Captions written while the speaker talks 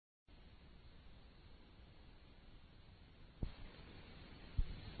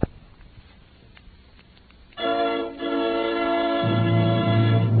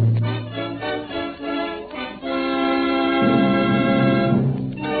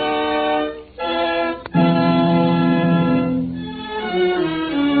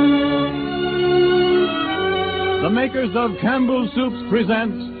makers of Campbell's Soups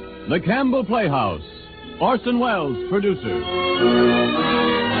present The Campbell Playhouse. Orson Welles, producer.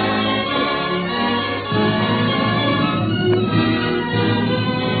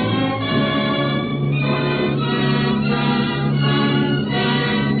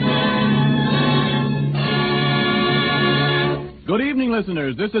 Good evening,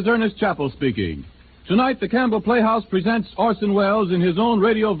 listeners. This is Ernest Chappell speaking. Tonight, the Campbell Playhouse presents Orson Welles in his own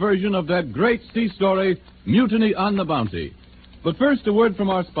radio version of that great sea story, Mutiny on the Bounty. But first, a word from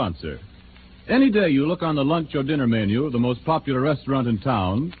our sponsor. Any day you look on the lunch or dinner menu of the most popular restaurant in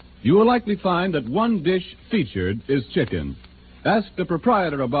town, you will likely find that one dish featured is chicken. Ask the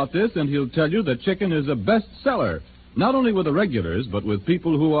proprietor about this, and he'll tell you that chicken is a bestseller, not only with the regulars, but with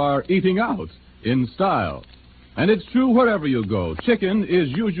people who are eating out in style. And it's true wherever you go. Chicken is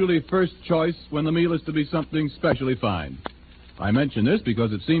usually first choice when the meal is to be something specially fine. I mention this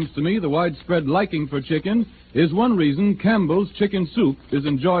because it seems to me the widespread liking for chicken is one reason Campbell's chicken soup is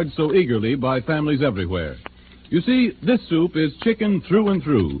enjoyed so eagerly by families everywhere. You see, this soup is chicken through and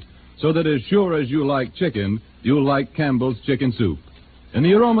through, so that as sure as you like chicken, you'll like Campbell's chicken soup. In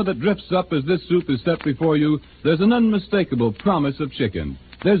the aroma that drifts up as this soup is set before you, there's an unmistakable promise of chicken.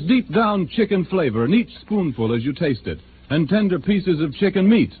 There's deep-down chicken flavor in each spoonful as you taste it, and tender pieces of chicken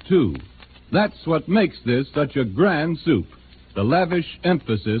meat, too. That's what makes this such a grand soup, the lavish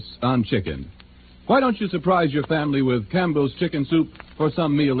emphasis on chicken. Why don't you surprise your family with Campbell's chicken soup for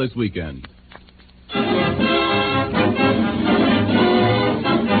some meal this weekend?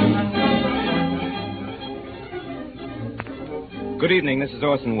 Good evening, this is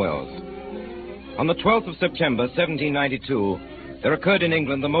Orson Welles. On the 12th of September, 1792, there occurred in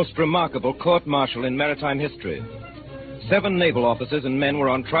England the most remarkable court-martial in maritime history. 7 naval officers and men were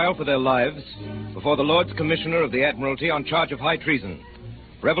on trial for their lives before the Lords Commissioner of the Admiralty on charge of high treason.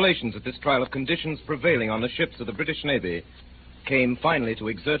 Revelations at this trial of conditions prevailing on the ships of the British Navy came finally to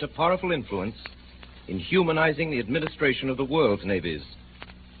exert a powerful influence in humanizing the administration of the world's navies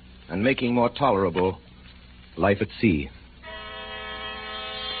and making more tolerable life at sea.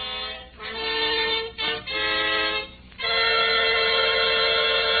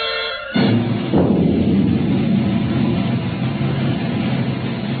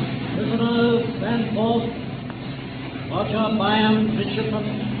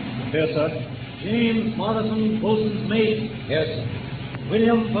 Yes, sir. James Morrison, boatswain's mate. Yes, sir.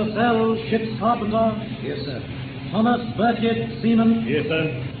 William Purcell, ship's carpenter. Yes, sir. Thomas Burkitt, seaman. Yes,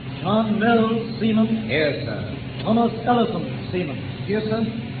 sir. John Mills, seaman. Yes, sir. Thomas Ellison, seaman. Yes, sir.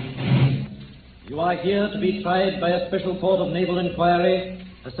 You are here to be tried by a special court of naval inquiry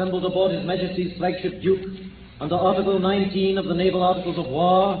assembled aboard His Majesty's flagship Duke under Article 19 of the Naval Articles of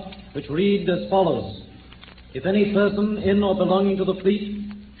War, which read as follows. If any person in or belonging to the fleet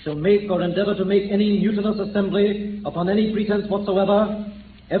shall make or endeavor to make any mutinous assembly upon any pretense whatsoever,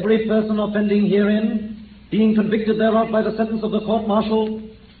 every person offending herein, being convicted thereof by the sentence of the court-martial,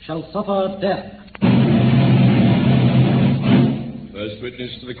 shall suffer death. First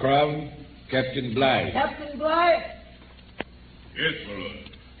witness to the Crown, Captain Bligh. Captain Bligh? Yes, my lord.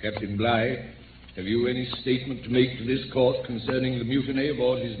 Captain Bligh, have you any statement to make to this court concerning the mutiny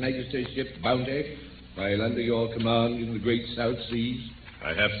aboard His Majesty's ship Bounty, while under your command in the great South Seas?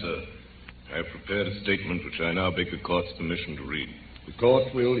 I have, sir. I have prepared a statement which I now beg the court's permission to read. The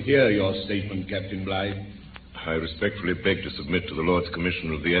court will hear your statement, Captain Bligh. I respectfully beg to submit to the Lords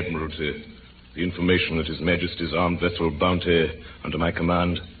Commissioner of the Admiralty the information that His Majesty's armed vessel Bounty, under my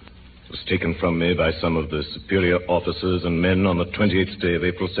command, was taken from me by some of the superior officers and men on the 28th day of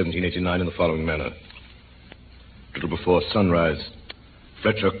April, 1789, in the following manner. A little before sunrise,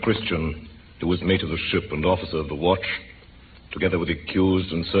 Fletcher Christian, who was mate of the ship and officer of the watch, together with the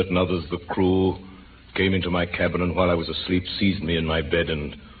accused and certain others, the crew, came into my cabin, and while I was asleep, seized me in my bed,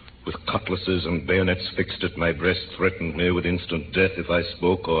 and with cutlasses and bayonets fixed at my breast, threatened me with instant death if I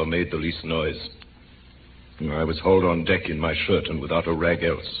spoke or made the least noise. I was hauled on deck in my shirt and without a rag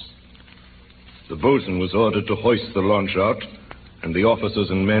else. The boatswain was ordered to hoist the launch out, and the officers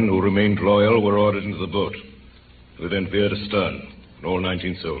and men who remained loyal were ordered into the boat. We then veered astern, and all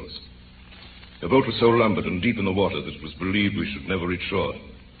 19 souls. The boat was so lumbered and deep in the water that it was believed we should never reach shore.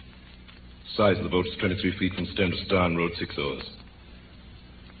 The size of the boat was 23 feet from stem to stern, rowed 6 oars.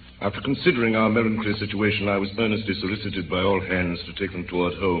 After considering our melancholy situation, I was earnestly solicited by all hands to take them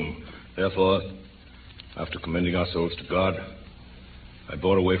toward home. Therefore, after commending our souls to God, I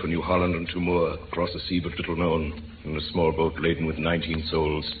bore away for New Holland and Timor, across a sea but little known, in a small boat laden with 19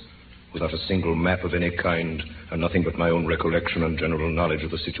 souls, without a single map of any kind, and nothing but my own recollection and general knowledge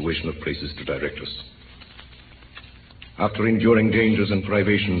of the situation of places to direct us. After enduring dangers and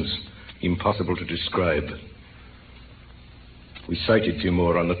privations impossible to describe, We sighted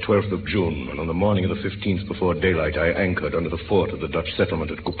Timor on the 12th of June, and on the morning of the 15th before daylight, I anchored under the fort of the Dutch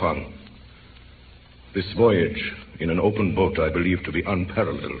settlement at Kupang. This voyage, in an open boat, I believe to be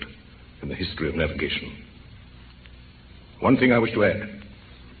unparalleled in the history of navigation. One thing I wish to add,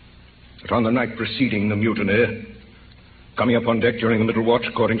 that on the night preceding the mutiny, coming up on deck during the middle watch,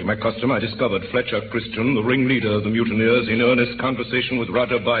 according to my custom, I discovered Fletcher Christian, the ringleader of the mutineers, in earnest conversation with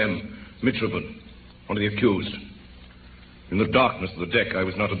Raja Byam, midshipman, one of the accused. In the darkness of the deck, I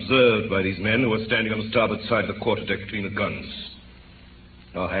was not observed by these men who were standing on the starboard side of the quarterdeck between the guns.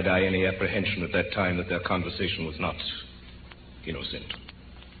 Nor had I any apprehension at that time that their conversation was not innocent.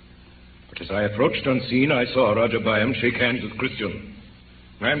 But as I approached unseen, I saw Raja Byam shake hands with Christian.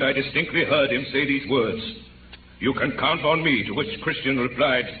 And I distinctly heard him say these words, "You can count on me," to which Christian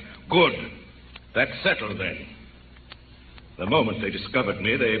replied, "Good. That's settled then." The moment they discovered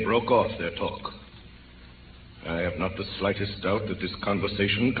me, they broke off their talk. I have not the slightest doubt that this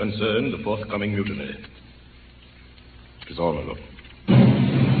conversation concerned the forthcoming mutiny. It is all, my lord.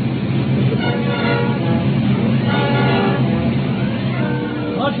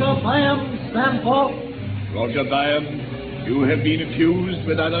 Roger Byam, stand forth. Roger Byam, you have been accused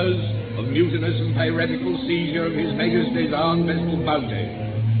with others of mutinous and piratical seizure of His Majesty's armed vessel Bounty.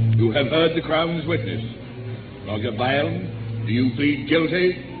 You have heard the Crown's witness. Roger Byam, do you plead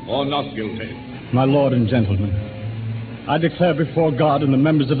guilty or not guilty? My lord and gentlemen, I declare before God and the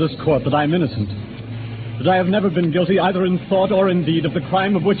members of this court that I am innocent, that I have never been guilty either in thought or in deed of the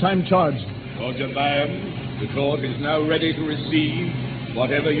crime of which I am charged. Roger Byam, the court is now ready to receive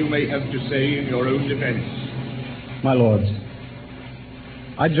whatever you may have to say in your own defense. My lords,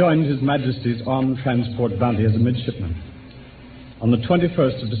 I joined His Majesty's Armed Transport Bounty as a midshipman on the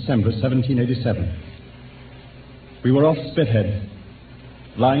 21st of December, 1787. We were off Spithead,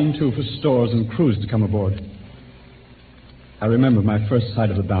 lying to for stores and crews to come aboard. I remember my first sight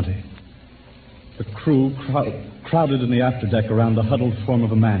of the Bounty. The crew crowded in the afterdeck around the huddled form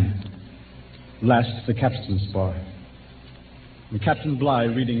of a man, lashed to the capstan spar, and Captain Bligh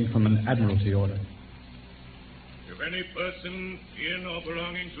reading from an Admiralty order. If any person in or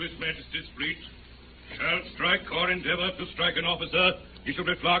belonging to His Majesty's fleet shall strike or endeavor to strike an officer, he shall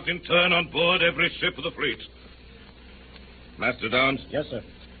be flogged in turn on board every ship of the fleet. Master Downs? Yes, sir.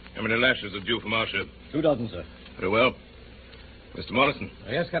 How many lashes are due from our ship? 2 dozen, sir. Very well. Mr. Morrison?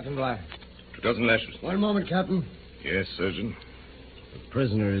 Yes, Captain Bligh. 2 dozen lashes. One moment, Captain. Yes, Surgeon. The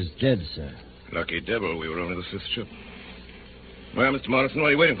prisoner is dead, sir. Lucky devil, we were only the 5th ship. Well, Mr. Morrison, what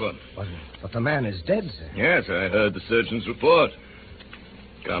are you waiting for? But the man is dead, sir. Yes, I heard the surgeon's report.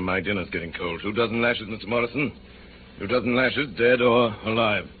 Come, my dinner's getting cold. 2 dozen lashes, Mr. Morrison. 2 dozen lashes, dead or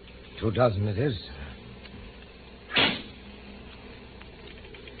alive. 2 dozen it is, sir.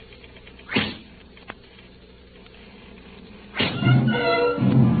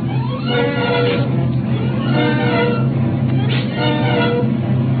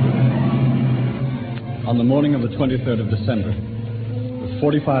 On the morning of the 23rd of December, with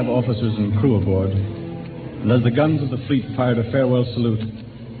 45 officers and crew aboard, and as the guns of the fleet fired a farewell salute,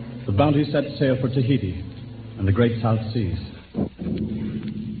 the Bounty set sail for Tahiti and the great South Seas.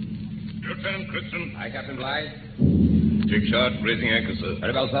 Lieutenant Christian. Aye, Captain Bligh. Take charge, raising anchor, sir.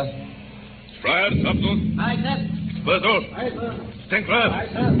 Very well, sir. Friar, Subtle. Aye, sir. Berthold. Aye, sir. Stinkler. Aye,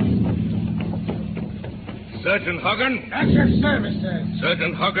 sir. Sergeant Hogan. At your service, sir.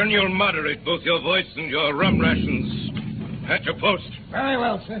 Sergeant Hogan, you'll moderate both your voice and your rum rations. At your post. Very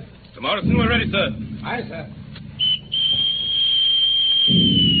well, sir. Mr. Morrison, we're ready, sir. Aye, sir.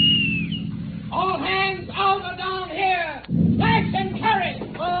 All hands out and down here. Flags and carry.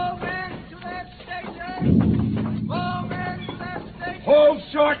 All men to that station. All men to that station. Hold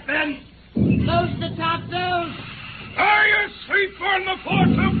short, men! Close the topsails. Are you asleep on the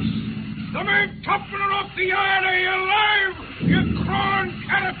foretop? The main topsail off the yard, are you alive? You crawling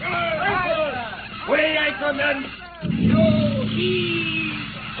caterpillar! We anchor, men! Yo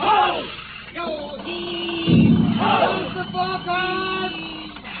heave ho! Yo heave ho! The foreguard!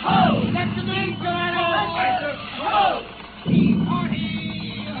 Ho! Let the main guard out! Ho! Heave hearty!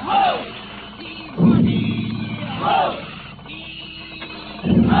 Ho! Heave hearty! Ho!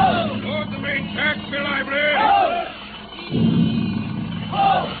 Heave ho! Lord the main tack, be lively! Ho! Heave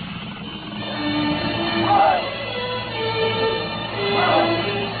ho!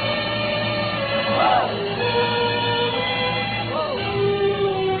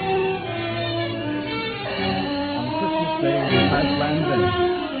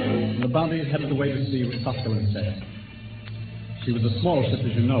 And the Bounty headed away to sea with topsail in set. She was a small ship,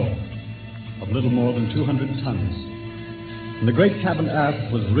 as you know, of little more than 200 tons. And the great cabin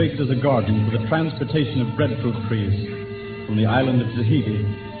aft was rigged as a garden for the transportation of breadfruit trees from the island of Tahiti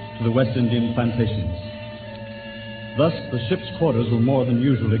to the West Indian plantations. Thus, the ship's quarters were more than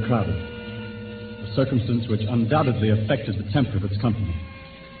usually crowded, a circumstance which undoubtedly affected the temper of its company.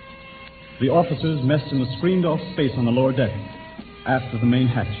 The officers messed in a screened-off space on the lower deck, aft of the main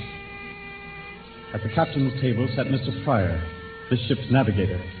hatch. At the captain's table sat Mr. Fryer, this ship's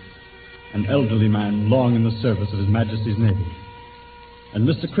navigator, an elderly man long in the service of His Majesty's Navy, and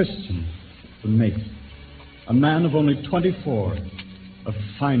Mr. Christian, the mate, a man of only 24, of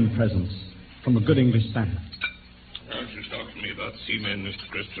fine presence, from a good English family. Don't you talk to me about seamen, Mr.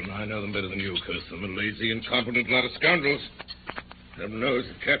 Christian. I know them better than you, curse them. A lazy, incompetent lot of scoundrels. Heaven knows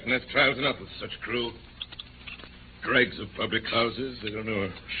the captain has trials enough with such crew. Dregs of public houses. They don't know a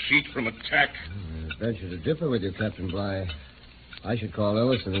sheet from a tack. I venture to differ with you, Captain Bligh. I should call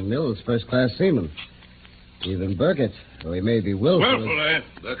Ellison and Mills first-class seamen. Even Burkett, though he may be willful...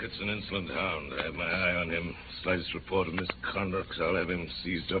 Burkett's an insolent hound. I have my eye on him. Slightest report of misconduct, I'll have him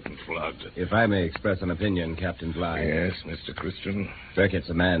seized up and flogged. If I may express an opinion, Captain Bligh... Yes, Mr. Christian? Burkett's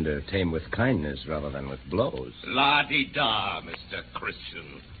a man to tame with kindness rather than with blows. La-di-da, Mr.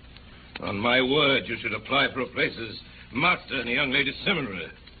 Christian. On my word, you should apply for a place as master in a young ladies' seminary.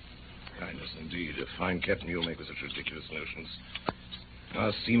 Kindness, indeed. A fine captain you'll make with such ridiculous notions.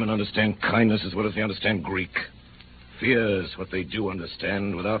 Our seamen understand kindness as well as they understand Greek. Fear is what they do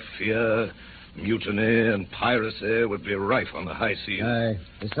understand. Without fear, mutiny and piracy would be rife on the high seas.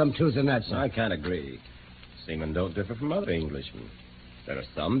 There's some truth in that, sir. I can't agree. Seamen don't differ from other Englishmen. There are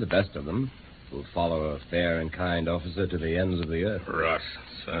some, the best of them, who follow a fair and kind officer to the ends of the earth. Rot.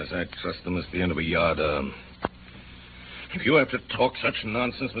 As far as I trust them, it's the end of a yardarm. If you have to talk such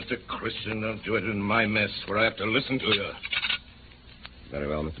nonsense, Mr. Christian, don't do it in my mess where I have to listen to you. Very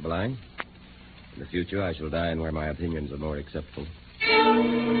well, Mr. Bligh. In the future, I shall dine where my opinions are more acceptable.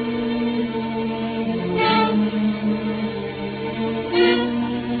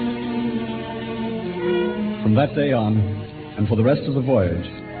 From that day on, and for the rest of the voyage,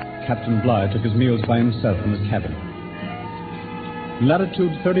 Captain Bligh took his meals by himself in his cabin. In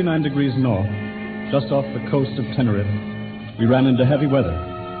latitude 39 degrees north, just off the coast of Tenerife, we ran into heavy weather.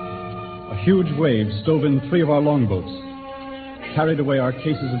 A huge wave stove in 3 of our longboats, carried away our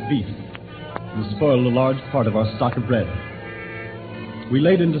cases of beef, and spoiled a large part of our stock of bread. We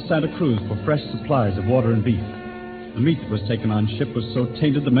laid into Santa Cruz for fresh supplies of water and beef. The meat that was taken on ship was so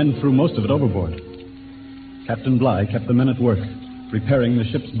tainted the men threw most of it overboard. Captain Bligh kept the men at work, repairing the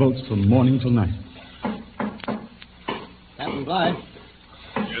ship's boats from morning till night. Captain Bligh.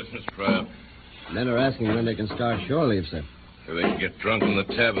 Yes, Mr. Fryer. Men are asking when they can start shore leave, sir. So they can get drunk in the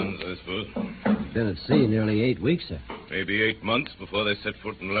taverns, I suppose. Been at sea nearly 8 weeks, sir. Maybe 8 months before they set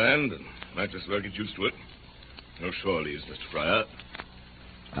foot in land, and might just well get used to it. No shore leaves, Mr. Fryer.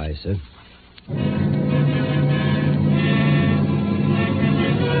 Aye, sir.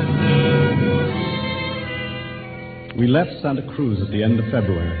 We left Santa Cruz at the end of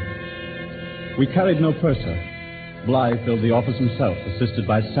February. We carried no purser. Bligh filled the office himself, assisted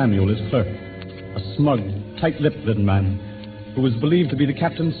by Samuel, his clerk, a smug, tight-lipped little man who was believed to be the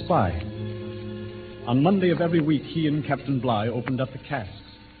captain's spy. On Monday of every week, he and Captain Bligh opened up the casks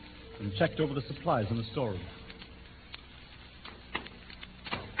and checked over the supplies in the storeroom.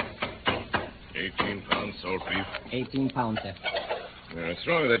 18 pounds salt beef. 18 pounds, sir. What's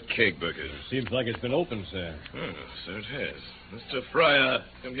wrong with that keg, Burkett? Seems like it's been opened, sir. Oh, so it has. Mr. Fryer,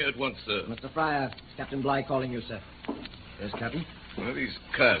 come here at once, sir. Mr. Fryer, Captain Bligh calling you, sir. Yes, Captain? One of these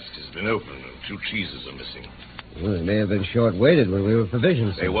casks has been opened and 2 cheeses are missing. Well, they may have been short-weighted when we were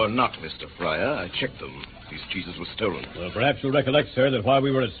provisioned, sir. They were not, Mr. Fryer. I checked them. These cheeses were stolen. Well, perhaps you'll recollect, sir, that while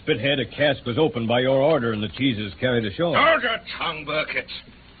we were at Spithead, a cask was opened by your order and the cheeses carried ashore. Hold your tongue, Burkett.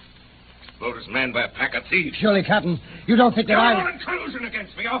 This boat is manned by a pack of thieves. Surely, Captain, you don't think that You're an intrusion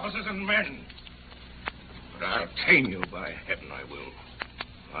against me, officers and men. But I'll tame you, by heaven I will.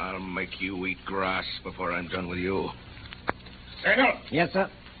 I'll make you eat grass before I'm done with you. Samuel! Yes, sir.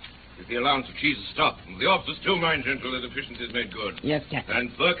 If the allowance of cheese is stopped, the officers too, mind you, until the deficiency is made good. Yes, Captain.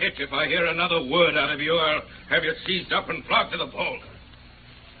 And Burkett, if I hear another word out of you, I'll have you seized up and flogged to the pole.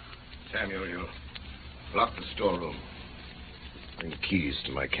 Samuel, you lock the storeroom. Bring keys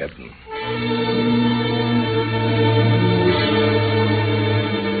to my cabin.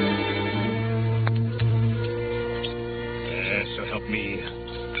 So help me.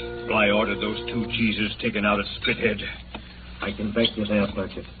 Bligh ordered those 2 cheeses taken out at Spithead. I can bet you there,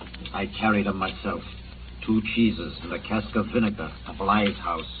 Burkett. I carried them myself. 2 cheeses and a cask of vinegar to Bligh's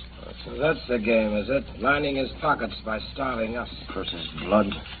house. So that's the game, is it? Lining his pockets by starving us. Curse his blood.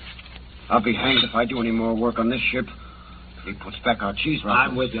 I'll be hanged if I do any more work on this ship. If he puts back our cheese rockets.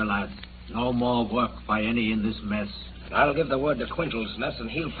 I'm with you, lad. No more work by any in this mess. I'll give the word to Quintal's and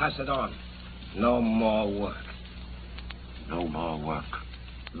he'll pass it on. No more work. No more work.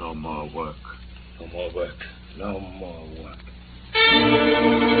 No more work. No more work. No more work.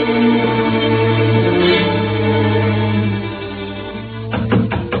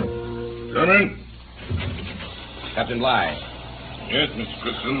 Come in. Captain Bligh. Yes, Mr.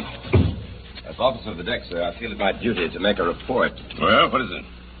 Crichton. As officer of the deck, sir, I feel it my duty to make a report. Well, what is it?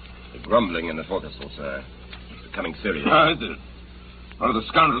 The grumbling in the forecastle, sir. It's becoming serious. Ah, is it? What are the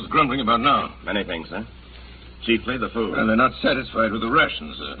scoundrels grumbling about now? Many things, sir. Chiefly the food. Well, they're not satisfied with the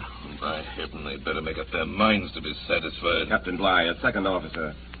rations, sir. By heaven, they'd better make up their minds to be satisfied. Captain Bligh, as second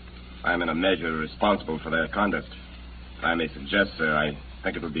officer, I am in a measure responsible for their conduct. I may suggest, sir, I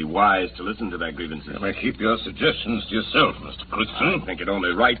think it would be wise to listen to their grievances. You may keep your suggestions to yourself, Mr. Crichton. I think it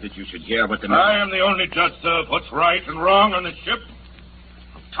only right that you should hear what the men... I am the only judge, sir, of what's right and wrong on the ship.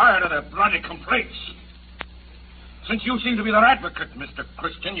 I'm tired of their bloody complaints. Since you seem to be their advocate, Mr.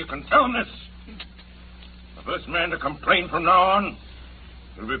 Christian, you can tell them this. The first man to complain from now on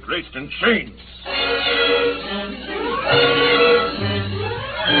will be placed in chains.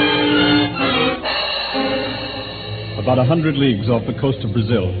 About 100 leagues off the coast of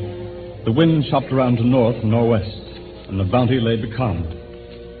Brazil, the wind chopped around to north and northwest, and the Bounty lay becalmed.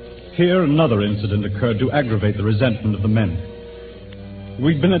 Here another incident occurred to aggravate the resentment of the men.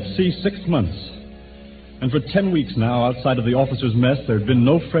 We'd been at sea 6 months, and for 10 weeks now, outside of the officers' mess, there had been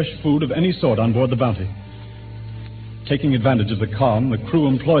no fresh food of any sort on board the Bounty. Taking advantage of the calm, the crew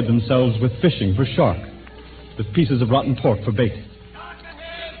employed themselves with fishing for shark, with pieces of rotten pork for bait.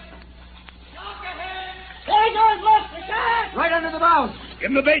 Right under the bows.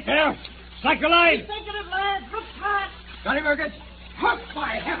 Give him the bait there. Slack your line. He's thinking of lads. Look flat. Got him, Burgess. Hook,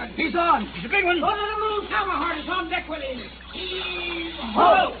 by heaven. He's on. He's a big one. Don't let him move. Hammerheart is on deck with him. Heave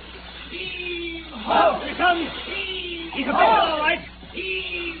ho. Heave ho. Here he comes. He's a big one, all right.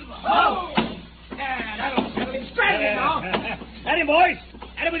 Heave ho. Yeah, that'll settle him straight now. At him, boys.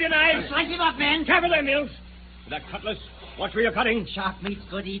 At him with your knives. Slice him up, men. Cover them, Mills. With that cutlass, watch where you're cutting. Shark meat's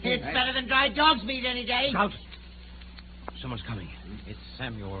good eating. It's better than dried dog's meat any day. Shout. Someone's coming. It's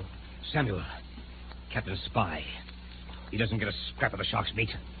Samuel. Samuel. Captain's spy. He doesn't get a scrap of the shark's meat.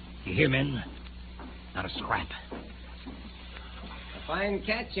 You hear, men? Not a scrap. A fine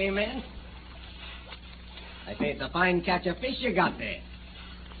catch, eh, men? I say it's a fine catch of fish you got there.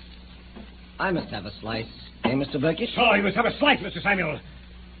 I must have a slice. Eh, Mr. Burkett? So you must have a slice, Mr. Samuel.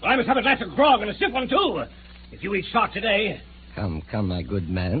 Well, I must have a glass of grog and a stiff one, too. If you eat shark today... Come, my good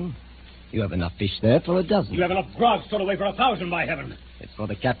man. You have enough fish there for a dozen. You have enough grog stored away for 1,000, by heaven. It's for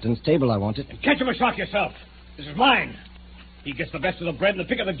the captain's table I want it. And catch him a shark yourself. This is mine. He gets the best of the bread and the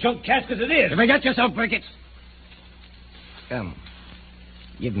pick of the junk cask as it is. You forget yourself, Burkett. Come.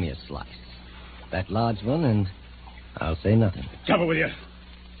 Give me a slice. That large one, and I'll say nothing. Trouble with you.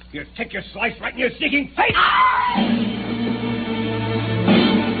 You take your slice right in your sneaking face.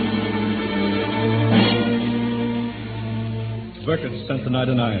 Burkett spent the night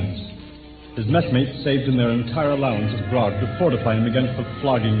in irons. His messmates saved in their entire allowance of grog to fortify him against the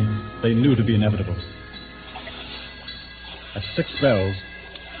flogging they knew to be inevitable. At 6 bells,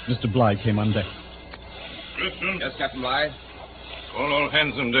 Mr. Bligh came on deck. Christian, Yes, Captain Bligh. call all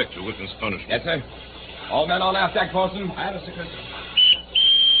hands on deck to witness punishment. Yes, sir. All men on aft deck, Forson. I have a secret.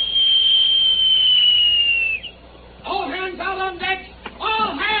 All hands out on deck!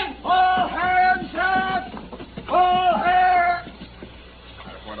 All hands! All hands, sir! All hands!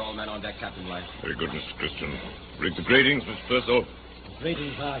 I report all men on deck, Captain Bligh. Very good, Mr. Christian. Read the gratings, Mr. Purcell.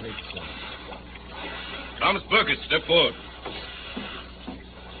 Greetings, Harvey, sir. Thomas Burkett, step forward.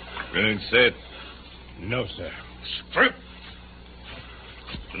 Anything said? No, sir. Strip!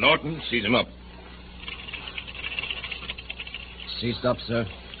 Norton, seize him up. Seized up, sir.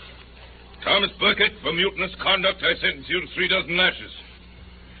 Thomas Burkett, for mutinous conduct, I sentence you to 3 dozen lashes.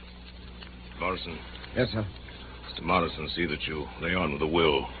 Morrison. Yes, sir. Mr. Morrison, see that you lay on with a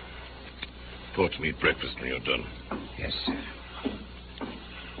will. Report to me at breakfast when you're done. Yes, sir.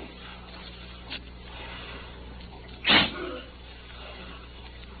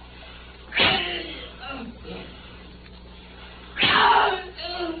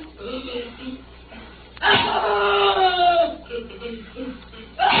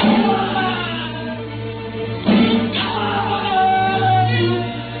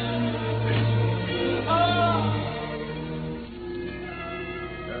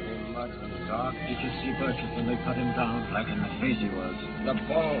 The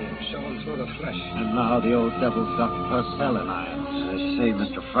bone showing through the flesh. And now the old devil's got Purcell in irons. I say,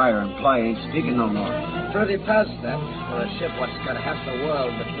 Mr. Fryer and Bligh ain't speaking no more. Pretty past that for a ship what's got half the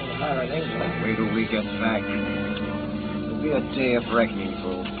world between her and England. Wait till we get back. be a day of reckoning for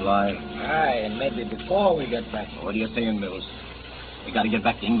old Bly. Aye, and maybe before we get back. What are you saying, Mills? We got to get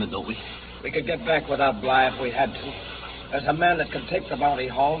back to England, don't we? We could get back without Bly if we had to. There's a man that can take the bounty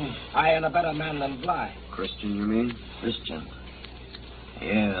home. I ain't a better man than Bly. Christian, you mean? Christian.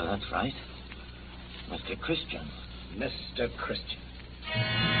 Yeah, that's right. Mr. Christian. Mr. Christian.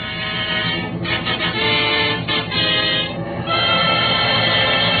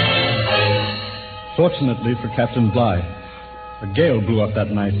 Fortunately for Captain Bly, a gale blew up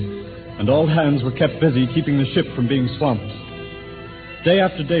that night, and all hands were kept busy keeping the ship from being swamped. Day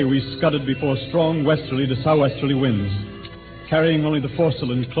after day, we scudded before strong westerly to southwesterly winds, carrying only the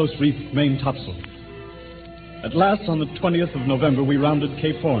foresail and close-reefed main topsail. At last, on the 20th of November, we rounded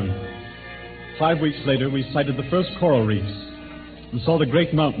Cape Horn. 5 weeks later, we sighted the first coral reefs and saw the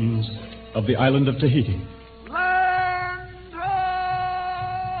great mountains of the island of Tahiti. Land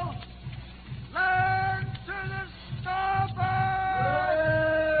ho! Land to the starboard!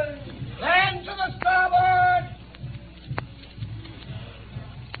 Land to the starboard!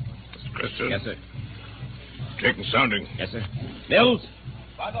 Mr. Christian? Yes, sir. Taking sounding. Yes, sir. Mills?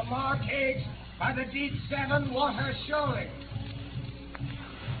 By the Mark 8, by the Deep 7, water shoaling.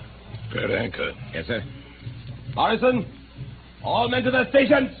 Good anchor. Yes, sir. Morrison, all men to their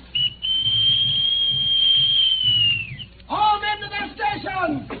stations. All men to their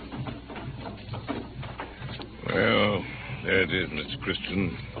stations! Well, there it is, Mr.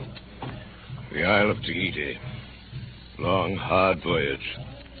 Christian. The Isle of Tahiti. Long, hard voyage.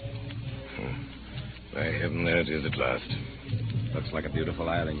 By heaven, there it is at last. Looks like a beautiful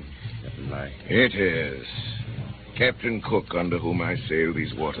island, Captain Bly. It is. Captain Cook, under whom I sail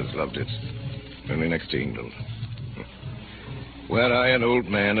these waters, loved it. Only next to England. Were I an old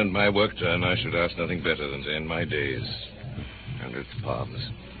man and my work done, I should ask nothing better than to end my days under its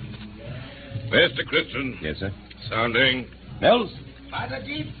palms. Mr. Christian. Yes, sir. Sounding. Mills? By the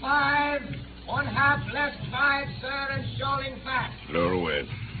Deep 5, 1/2 left 5, sir, and shoaling fast. Lower away.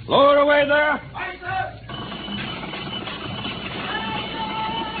 Lower away there. Aye, sir!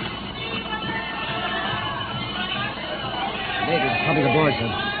 Natives coming aboard, sir.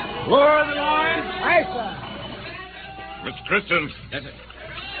 Lower the line. Aye, sir. Mr. Christian. Yes, sir.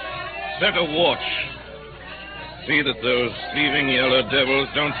 Set a watch. See that those thieving yellow devils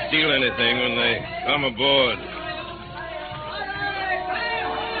don't steal anything when they come aboard.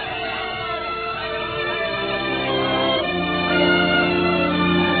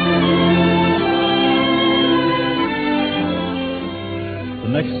 The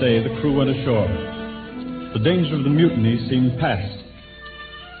next day, the crew went ashore. The danger of the mutiny seemed past.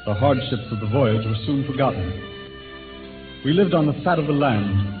 The hardships of the voyage were soon forgotten. We lived on the fat of the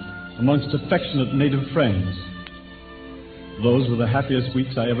land, amongst affectionate native friends. Those were the happiest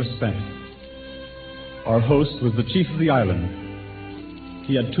weeks I ever spent. Our host was the chief of the island.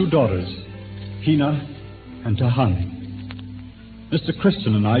 He had 2 daughters, Hina and Tahani. Mr.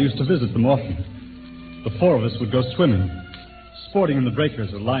 Christian and I used to visit them often. The 4 of us would go swimming, sporting in the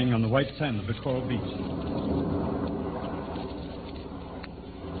breakers or lying on the white sand of the coral beach.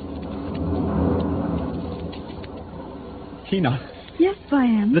 Hina. Yes,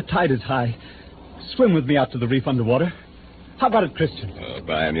 Brian. The tide is high. Swim with me out to the reef underwater. How about it, Christian? Oh,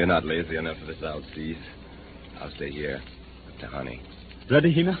 Brian, you're not lazy enough for this out seas. I'll stay here with Tahani.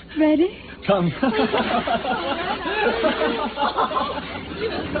 Ready, Hina? Ready? Come.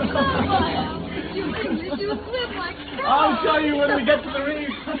 I'll show you when we get to the reef.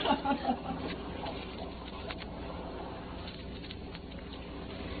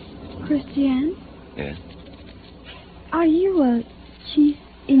 Christian? Yes? Are you a chief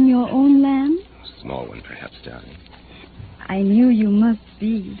in your own land? Small one, perhaps, Tahani. I knew you must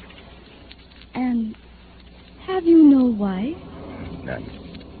be. And have you no wife? None.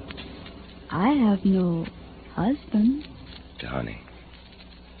 I have no husband. Tahani.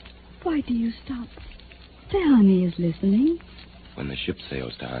 Why do you stop? Tahani is listening. When the ship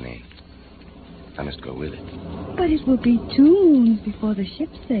sails, Tahani, I must go with it. But it will be 2 moons before the ship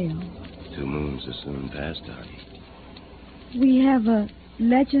sails. 2 moons are soon past, Tahani. We have a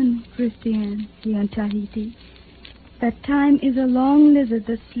legend, Christian, here in Tahiti, that time is a long lizard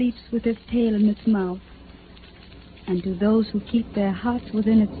that sleeps with its tail in its mouth. And to those who keep their hearts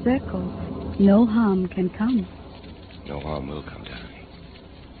within its circle, no harm can come. No harm will come, Tahani.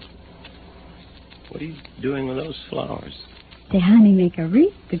 What are you doing with those flowers? Tahani make a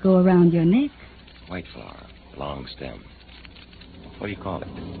wreath to go around your neck. White flower, long stem. What do you call it?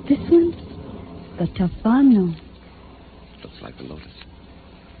 This one, the tafano. Looks like the lotus.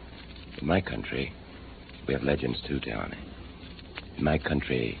 In my country, we have legends too, Tahani. In my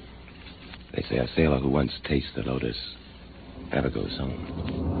country, they say a sailor who once tastes the lotus Never goes home.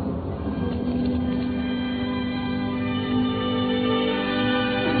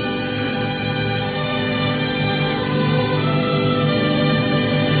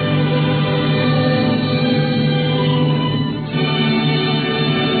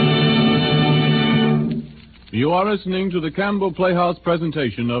 You are listening to the Campbell Playhouse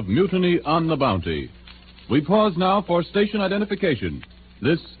presentation of Mutiny on the Bounty. We pause now for station identification.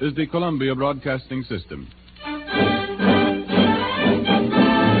 This is the Columbia Broadcasting System.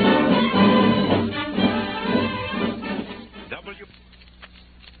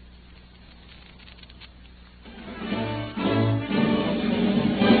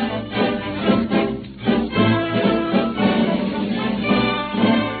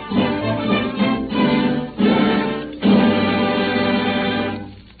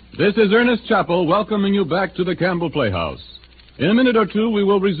 This is Ernest Chappell welcoming you back to the Campbell Playhouse. In a minute or two, we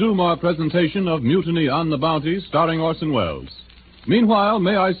will resume our presentation of Mutiny on the Bounty, starring Orson Welles. Meanwhile,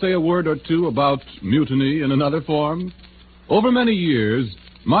 may I say a word or two about mutiny in another form? Over many years,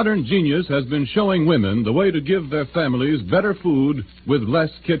 modern genius has been showing women the way to give their families better food with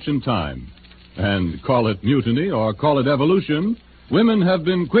less kitchen time. And call it mutiny or call it evolution, women have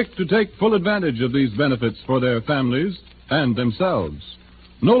been quick to take full advantage of these benefits for their families and themselves.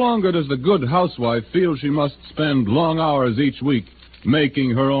 No longer does the good housewife feel she must spend long hours each week making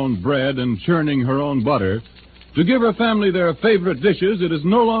her own bread and churning her own butter. To give her family their favorite dishes, it is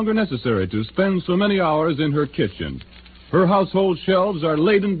no longer necessary to spend so many hours in her kitchen. Her household shelves are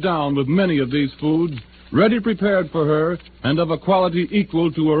laden down with many of these foods, ready prepared for her and of a quality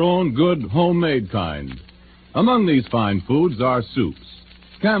equal to her own good homemade kind. Among these fine foods are soups,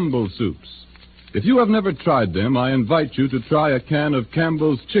 Campbell soups. If you have never tried them, I invite you to try a can of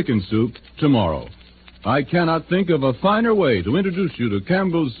Campbell's chicken soup tomorrow. I cannot think of a finer way to introduce you to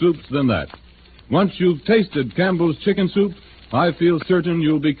Campbell's soups than that. Once you've tasted Campbell's chicken soup, I feel certain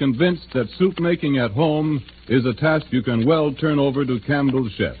you'll be convinced that soup making at home is a task you can well turn over to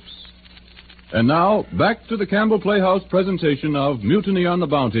Campbell's chefs. And now, back to the Campbell Playhouse presentation of Mutiny on the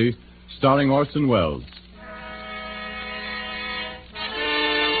Bounty, starring Orson Welles.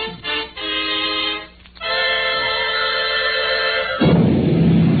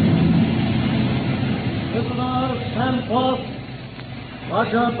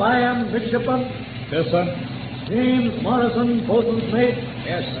 Roger Byam, midshipman. Yes, sir. James Morrison, boatswain's mate.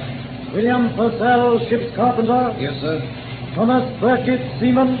 Yes, sir. William Purcell, ship's carpenter. Yes, sir. Thomas Burkitt,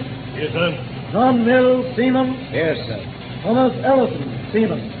 seaman. Yes, sir. John Mills, seaman. Yes, sir. Thomas Ellison,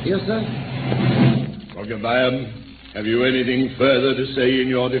 seaman. Yes, sir. Roger Byam, have you anything further to say in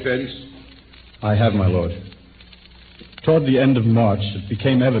your defense? I have, my lord. Toward the end of March, it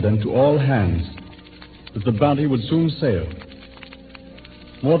became evident to all hands that the Bounty would soon sail.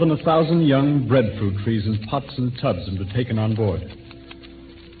 More than 1,000 young breadfruit trees in pots and tubs had been taken on board.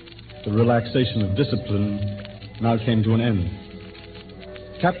 The relaxation of discipline now came to an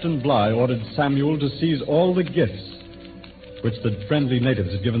end. Captain Bligh ordered Samuel to seize all the gifts which the friendly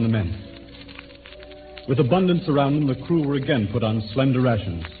natives had given the men. With abundance around them, the crew were again put on slender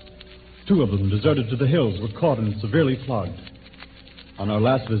rations. 2 of them, deserted to the hills, were caught and severely flogged. On our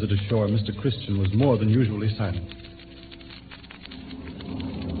last visit ashore, Mr. Christian was more than usually silent.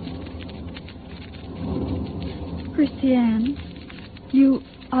 Christiane, you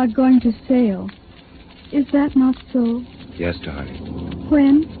are going to sail. Is that not so? Yes, darling.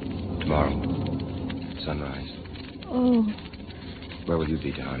 When? Tomorrow. Sunrise. Oh, Where will you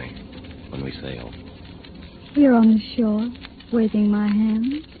be, darling, when we sail? here on the shore, waving my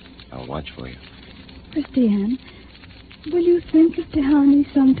hand. I'll watch for you. Christiane, will you think of Tehani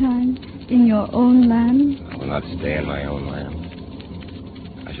sometime in your own land? I will not stay in my own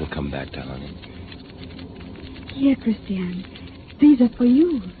land. I shall come back to honey. Here, Christiane. These are for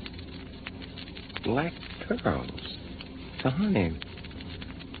you. Black pearls. To honey.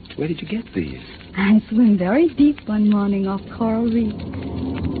 Where did you get these? I swim very deep one morning off Coral Reef.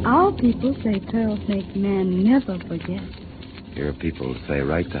 Our people say pearls make men never forget. Your people say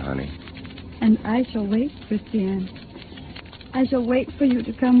right to honey. And I shall wait, Christiane. I shall wait for you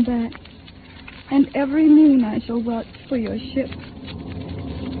to come back. And every noon I shall watch for your ship.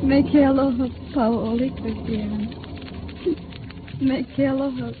 Me aloha paoli, Christiane. Me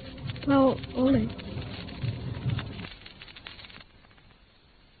aloha paoli.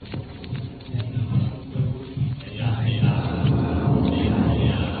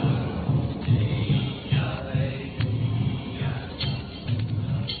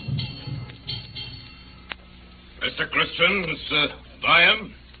 Mr. Christian, Miss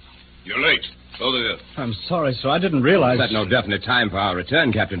Byam, you're late. Both of you. I'm sorry, sir. I didn't realize... Set no definite time for our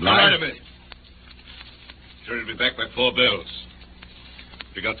return, Captain Now, wait Bligh. a minute. sure he'll be back by 4 bells.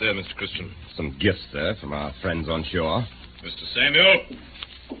 What you got there, Mr. Christian? Some gifts, sir, from our friends on shore. Mr. Samuel,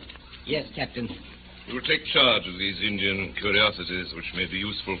 Yes, Captain. you will take charge of these Indian curiosities which may be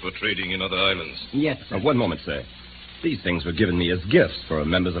useful for trading in other islands. Yes, sir. One moment, sir. These things were given me as gifts for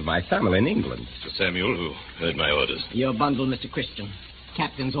members of my family in England. Mr. Samuel, who heard my orders. Your bundle, Mr. Christian.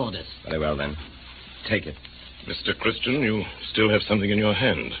 Captain's orders. Very well, then. Take it. Mr. Christian, you still have something in your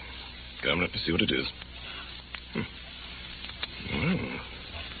hand. Come, let me see what it is.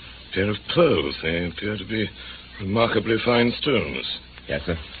 Pair of pearls. They appear to be remarkably fine stones. Yes,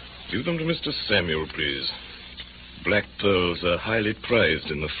 sir. Give them to Mr. Samuel, please. Black pearls are highly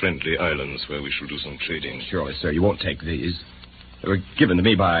prized in the Friendly Islands, where we shall do some trading. Surely, sir, you won't take these. They were given to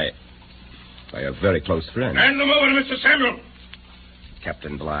me by a very close friend. Hand them over to Mr. Samuel.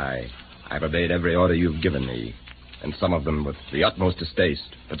 Captain Bligh, I've obeyed every order you've given me, and some of them with the utmost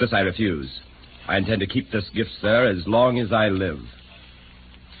distaste. But this I refuse. I intend to keep this gift, sir, as long as I live.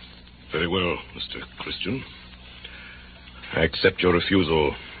 Very well, Mr. Christian. I accept your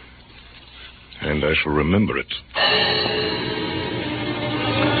refusal, and I shall remember it.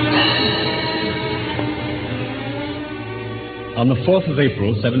 On the 4th of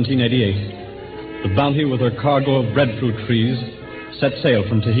April, 1788, the Bounty with her cargo of breadfruit trees set sail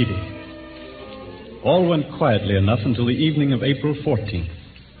from Tahiti. All went quietly enough until the evening of April 14th.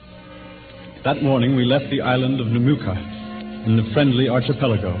 That morning we left the island of Numuka in the Friendly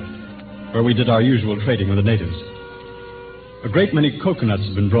Archipelago, where we did our usual trading with the natives. A great many coconuts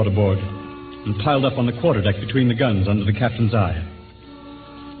had been brought aboard and piled up on the quarterdeck between the guns under the captain's eye.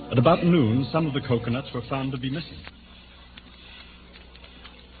 At about noon, some of the coconuts were found to be missing.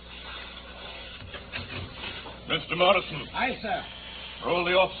 Mr. Morrison. Aye, sir. Are all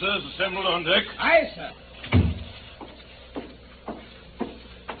the officers assembled on deck? Aye, sir.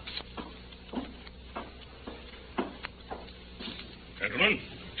 Gentlemen,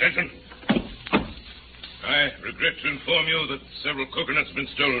 attention. I regret to inform you that several coconuts have been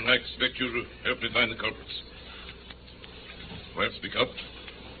stolen. I expect you to help me find the culprits. Well, speak up.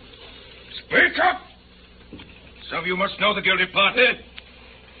 Speak up! Some of you must know the guilty party.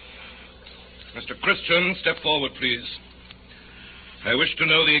 Mr. Christian, step forward, please. I wish to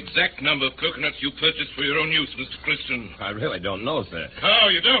know the exact number of coconuts you purchased for your own use, Mr. Christian. I really don't know, sir. How,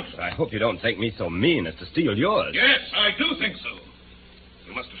 you don't? I hope you don't think me so mean as to steal yours. Yes, I do think so.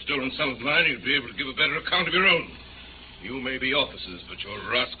 You must have stolen some of mine. You'd be able to give a better account of your own. You may be officers, but you're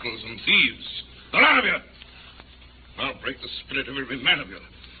rascals and thieves. The lot of you! I'll break the spirit of every man of you.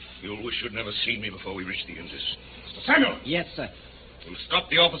 You'll wish you'd never seen me before we reach the Indies. Mr. Samuel! Yes, sir. You'll stop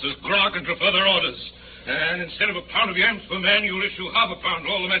the officers' grog until further orders. And instead of a pound of yams per man, you'll issue half a pound to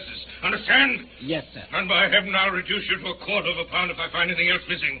all the messes. Understand? Yes, sir. And by heaven, I'll reduce you to a quarter of a pound if I find anything else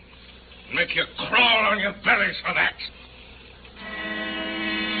missing. Make you crawl on your bellies for that.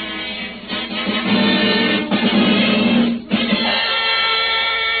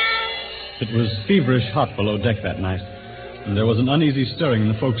 It was feverish hot below deck that night, and there was an uneasy stirring in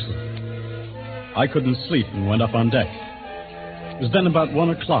the forecastle. I couldn't sleep and went up on deck. It was then about 1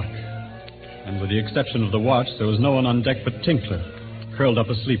 o'clock, and with the exception of the watch, there was no one on deck but Tinkler, curled up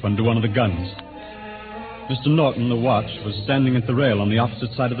asleep under one of the guns. Mr. Norton, the watch, was standing at the rail on the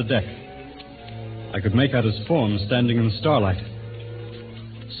opposite side of the deck. I could make out his form standing in the starlight.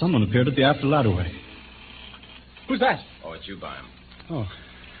 Someone appeared at the after ladderway. Who's that? Oh, it's you, Byam. Oh,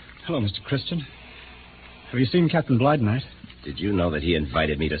 hello, Mr. Christian. Have you seen Captain Bligh tonight? Did you know that he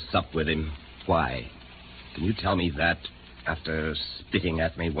invited me to sup with him? Why? Can you tell me that? After spitting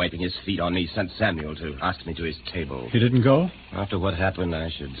at me, wiping his feet on me, sent Samuel to ask me to his table. He didn't go? After what happened, I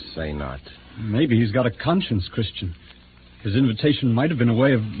should say not. Maybe he's got a conscience, Christian. His invitation might have been a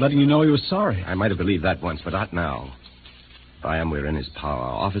way of letting you know he was sorry. I might have believed that once, but not now. Byam, we're in his power,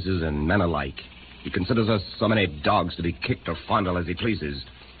 officers and men alike. He considers us so many dogs to be kicked or fondled as he pleases.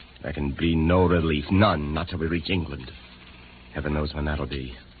 There can be no relief, none, not till we reach England. Heaven knows when that'll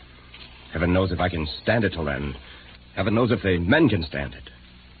be. Heaven knows if I can stand it till then. Heaven knows if the men can stand it.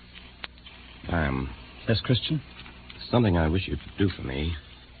 Yes, Christian? Something I wish you'd do for me.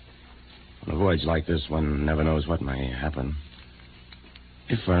 On a voyage like this, one never knows what may happen.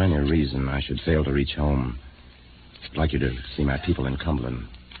 If for any reason I should fail to reach home, I'd like you to see my people in Cumberland.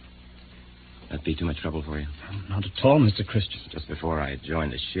 That'd be too much trouble for you? Not at all, Mr. Christian. Just before I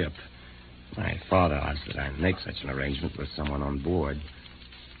joined the ship, my father asked that I make such an arrangement with someone on board.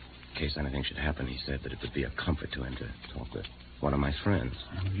 In case anything should happen, he said that it would be a comfort to him to talk with one of my friends.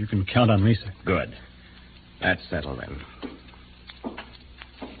 You can count on me, sir. Good. That's settled, then.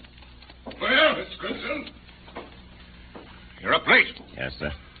 Well, Mr. Christian. You're up late. Yes,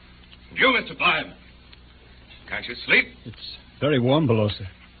 sir. And you, Mr. Byam. Can't you sleep? It's very warm below, sir.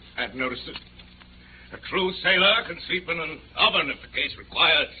 I've noticed it. A true sailor can sleep in an oven if the case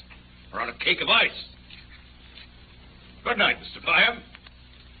requires, or on a cake of ice. Good night, Mr. Byam.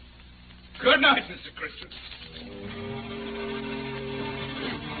 Good night, Mr. Christian.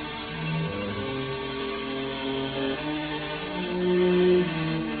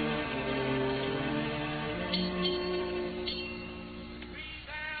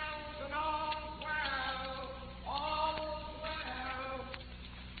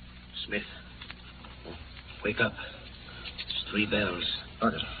 Smith, wake up. It's 3 bells.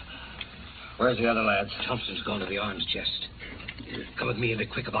 Burgess. Where's the other lads? Thompson's gone to the arms chest. Come with me and be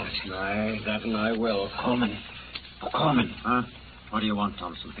quick about it. Aye, that and I will. Coleman. Oh, Coleman. Huh? What do you want,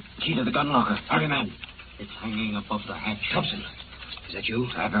 Thompson? The key to the gun locker. Hurry, man. It's hanging above the hatch. Thompson, is that you?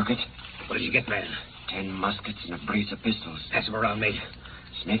 Burkett. What did you get, man? 10 muskets and a brace of pistols. Pass them around, mate.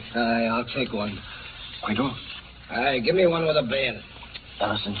 Smith. Aye, I'll take one. Quinto. Aye, give me one with a bayonet.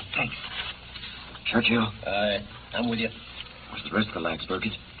 Ellison. Thanks. Churchill. Aye, I'm with you. Where's the rest of the lads,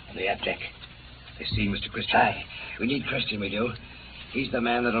 Burkett? On the aft deck. They see Mr. Christian. Aye, we need Christian, we do. He's the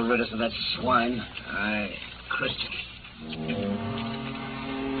man that'll rid us of that swine. Aye, Christian.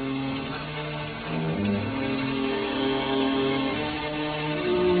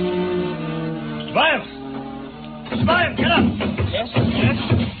 Byam, get up! Yes? Yes?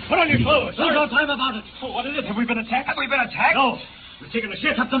 Put on your clothes. There's no time about it. Oh, what is it? Have we been attacked? Have we been attacked? No. We've taken the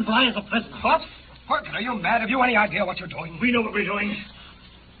ship. Captain Bligh is a prisoner. What? Burkett, are you mad? Have you any idea what you're doing? We know what we're doing.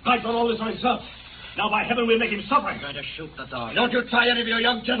 Bligh's done all this on himself. Now, by heaven, we'll make him suffer. I'm going to shoot the dog. Don't you try any of your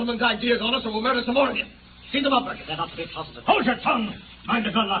young gentlemen's ideas on us, or we'll murder some more of you. Send them up, Burkett. They're not to be trusted. Hold your tongue. Mind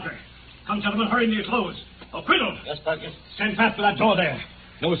the gun locker. Come, gentlemen, hurry into your clothes. Oh, Quiddle. Yes, Burkett. Stand fast to that door there.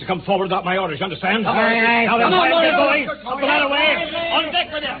 No one's to come forward without my orders, you understand? Aye, aye. Now, Come on, get boys. going. Up the ladder way. On deck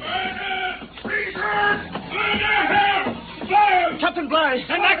with you. Captain Bligh.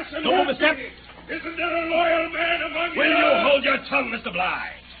 Stand back. Don't move a step. Isn't there a loyal man among you? Will you hold your tongue, Mr. Bligh?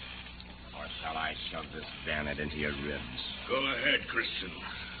 Or shall I shove this bayonet into your ribs? Go ahead, Christian.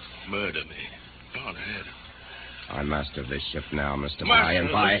 Murder me. Go on ahead. I'm master of this ship now, Mr. Master Bligh, and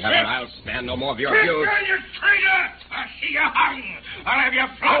of by the heaven, ship? I'll stand no more of your Christian, abuse. you traitor! I'll see you hung. I'll have you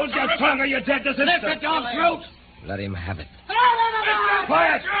flogged. Hold your tongue or you're dead this instant. Lift it, dog throat. Let him have it.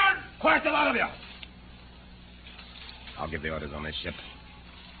 Quiet. Quiet, the lot of you. I'll give the orders on this ship.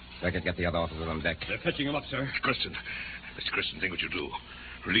 Beckett, get the other officers on deck. They're fetching him up, sir. Christian, Mr. Christian, think what you do.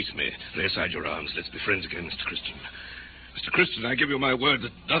 Release me. Lay aside your arms. Let's be friends again, Mr. Christian. Mr. Christian, I give you my word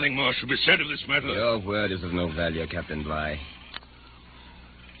that nothing more shall be said of this matter. Your word is of no value, Captain Bligh.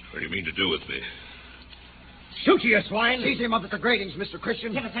 What do you mean to do with me? Shoot you swine. Seize him up at the gratings, Mr.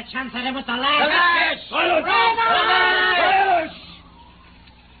 Christian. Give us a chance at him with the lads. Silence! Silence!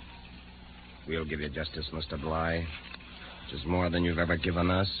 We'll give you justice, Mr. Bligh. Which is more than you've ever given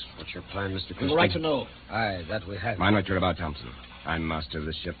us. What's your plan, Mr. Christian? You're right to know. Aye, that we have. Mind what you're about, Thompson. I'm master of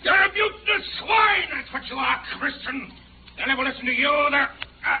this ship. You're a mutinous swine! That's what you are, Christian. They'll never listen to you. They're...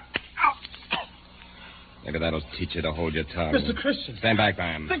 Maybe that'll teach you to hold your tongue. Mr. Christian. Stand back,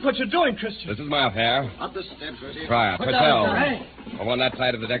 Byam. Think what you're doing, Christian. This is my affair. Up the steps, Christian. Fryer, Put down your Purcell. hand. Over on that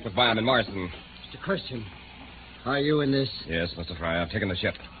side of the deck with Byam and Morrison. Mr. Christian, are you in this? Yes, Mr. Fryer. I've taken the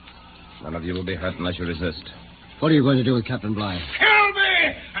ship. None of you will be hurt unless you resist. What are you going to do with Captain Bligh? Kill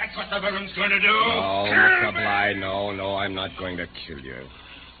me! That's what the villain's going to do. No, Kill Mr. me! Bligh, no, I'm not going to kill you.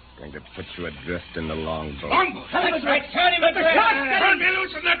 I'm going to put you adrift in the longboat. Longboat! That's right. Turn him adrift. Turn me loose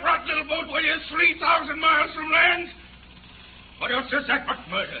in that rotten little boat, will you? 3,000 miles from land. What else is that but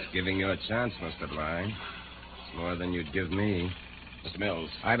murder? Giving you a chance, Mr. Bligh. It's more than you'd give me. Mr. Mills.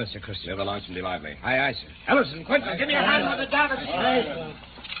 Aye, Mr. Christian. Clear the launch and be lively. Aye, aye, sir. Ellison, Quinton, give me a hand with the davits.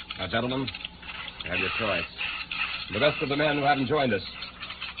 Now, gentlemen, you have your choice. The rest of the men who haven't joined us,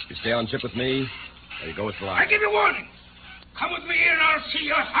 you stay on ship with me, or you go with Bligh. I give you warning. Come with me and I'll see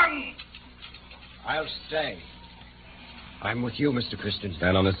you hung. I'll stay. I'm with you, Mr. Christian.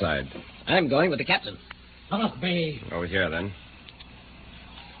 Stand on this side. I'm going with the captain. Not me. Over here, then.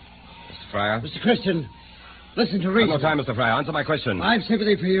 Mr. Fryer? Mr. Christian, listen to One reason. more time, Mr. Fryer. Answer my question. I've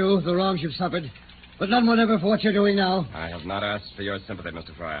sympathy for you, the wrongs you've suffered, but none whatever for what you're doing now. I have not asked for your sympathy,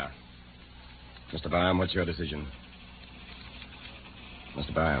 Mr. Fryer. Mr. Byam, what's your decision?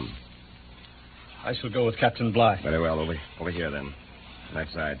 Mr. Byam. I shall go with Captain Bligh. Very well. Over here, then. That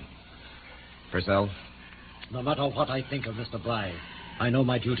side. Purcell? No matter what I think of Mr. Bligh, I know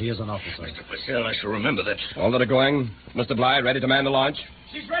my duty as an officer. Mr. Purcell, I shall remember that. All that are going. Mr. Bligh, ready to man the launch?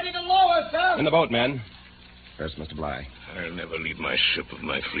 She's ready to lower, sir. In the boat, men. First, Mr. Bligh. I'll never leave my ship of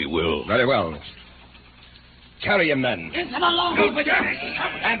my free will. Very well. Carry him, men. Into the longboat with you.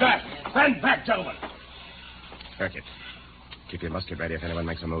 Stand back. Stand back, gentlemen. Burkett, keep your musket ready if anyone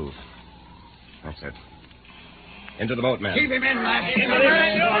makes a move. That's it. Into the boat, men. Keep him in, lad.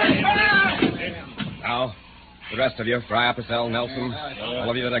 Now, the rest of you, Fry, Purcell, Nelson, all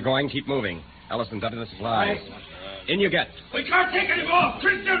of you that are going, keep moving. Ellison's up to the supplies. In you get. We can't take any more.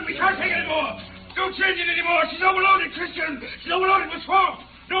 Christian, we can't take any more. Don't change it anymore. She's overloaded, Christian. She's overloaded with swamp.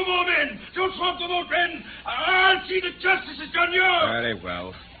 No more men. Don't swamp the boat, men. I'll see that justice is done you. Very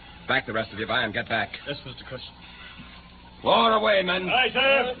well. Back the rest of you by and get back. Yes, Mr. Christian. Lower away, men. Aye,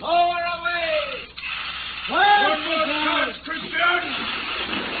 sir. Lower away. One more chance, Christian.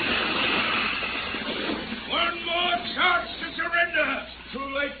 One more chance to surrender. Too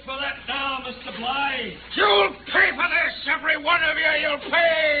late for that now, Mr. Bly. You'll pay for this, every one of you. You'll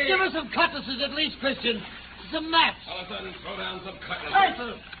pay. Give us some cutlasses at least, Christian. Some maps. Ellison, throw down some cutlasses. Aye,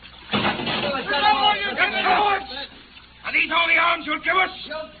 sir. Are these all the arms you'll give us?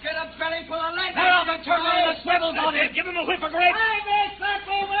 You'll get a belly full of lead. Now, then, turn around the swivels on it. Give him a whip of grape.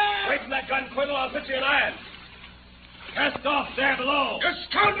 Wait from that gun, Quiddle. I'll put you in iron. Cast off there below. You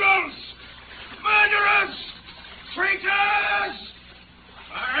scoundrels! Murderers! Traitors!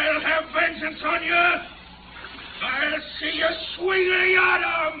 I'll have vengeance on you. I'll see you swing a yard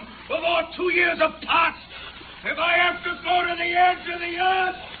arm before 2 years have passed. If I have to go to the edge of the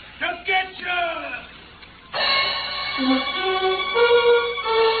earth to get you.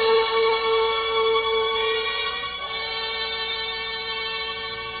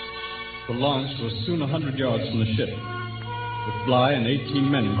 The launch was soon 100 yards from the ship, with Bly and 18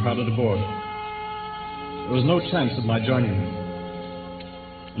 men crowded aboard. There was no chance of my joining them.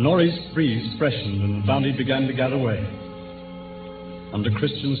 A northeast breeze freshened and the Bounty began to gather way. Under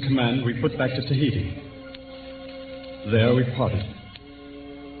Christian's command, we put back to Tahiti. There we parted.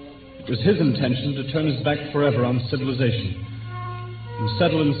 It was his intention to turn his back forever on civilization and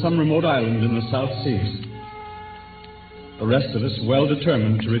settle in some remote island in the South Seas. The rest of us well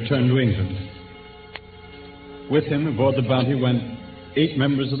determined to return to England. With him aboard the Bounty went 8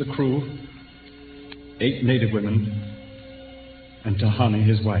 members of the crew, 8 native women, and Tahani,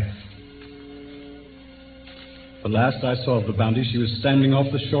 his wife. The last I saw of the Bounty, she was standing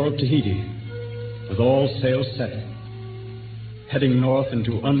off the shore of Tahiti, with all sails set, heading north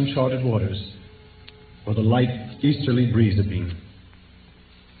into uncharted waters, where the light easterly breeze had been.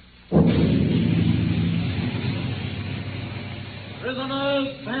 Prisoners,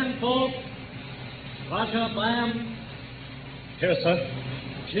 stand forth. Roger Bam. Here, sir.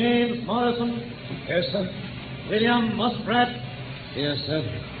 James Morrison. Here, sir. William Muskrat. Here, sir.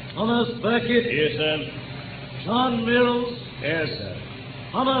 Thomas Burkett. Here, sir. John Mills. Here, sir.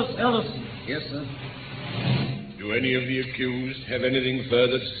 Thomas Ellison. Yes, sir. Do any of the accused have anything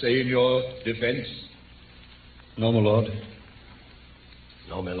further to say in your defense? No, my lord.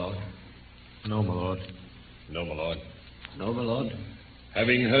 No, my lord. No, my lord. No, my lord. No, my lord.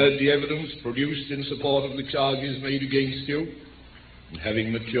 Having heard the evidence produced in support of the charges made against you, and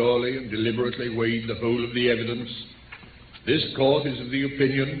having maturely and deliberately weighed the whole of the evidence, this court is of the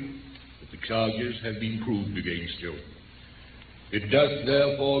opinion that the charges have been proved against you. It doth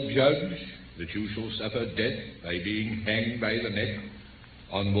therefore judge that you shall suffer death by being hanged by the neck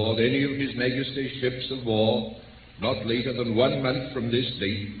on board any of His Majesty's ships of war not later than 1 month from this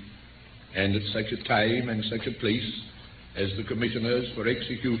date, and at such a time and such a place as the commissioners for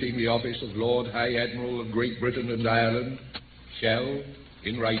executing the office of Lord High Admiral of Great Britain and Ireland shall,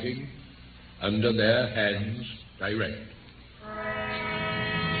 in writing, under their hands, direct.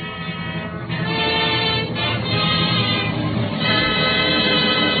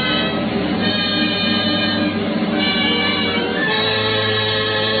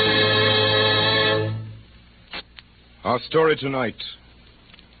 Our story tonight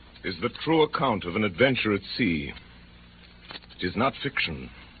is the true account of an adventure at sea. It is not fiction.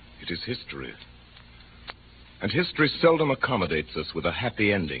 It is history. And history seldom accommodates us with a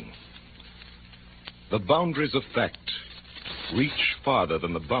happy ending. The boundaries of fact reach farther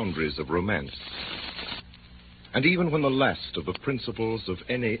than the boundaries of romance. And even when the last of the principles of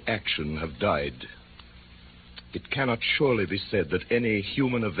any action have died, it cannot surely be said that any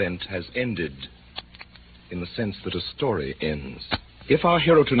human event has ended in the sense that a story ends. If our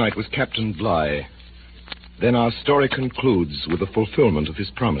hero tonight was Captain Bligh, then our story concludes with the fulfillment of his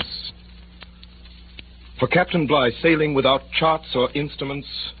promise. For Captain Bligh, sailing without charts or instruments,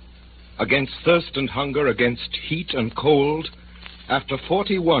 against thirst and hunger, against heat and cold, after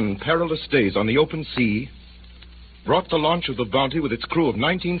 41 perilous days on the open sea, brought the launch of the Bounty with its crew of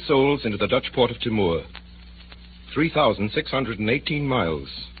 19 souls into the Dutch port of Timor, 3,618 miles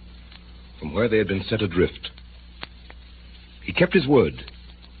from where they had been set adrift. He kept his word,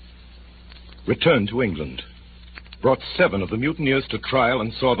 returned to England, brought 7 of the mutineers to trial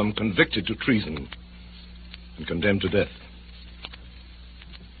and saw them convicted to treason and condemned to death.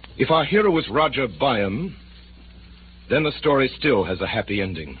 If our hero is Roger Byam, then the story still has a happy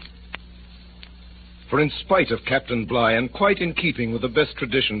ending. For in spite of Captain Bligh, and quite in keeping with the best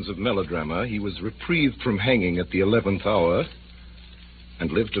traditions of melodrama, he was reprieved from hanging at the 11th hour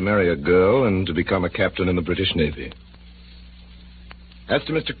and lived to marry a girl and to become a captain in the British Navy. As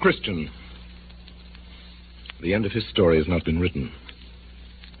to Mr. Christian, the end of his story has not been written.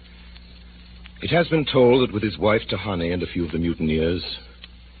 It has been told that with his wife Tahani and a few of the mutineers,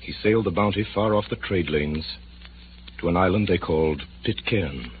 he sailed the Bounty far off the trade lanes to an island they called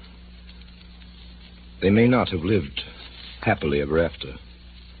Pitcairn. They may not have lived happily ever after,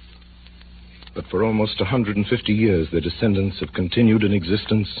 but for almost 150 years their descendants have continued in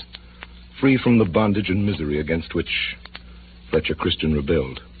existence, free from the bondage and misery against which Fletcher Christian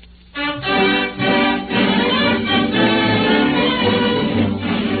rebelled.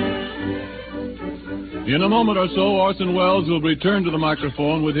 In a moment or so, Orson Welles will return to the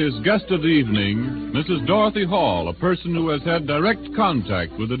microphone with his guest of the evening, Mrs. Dorothy Hall, a person who has had direct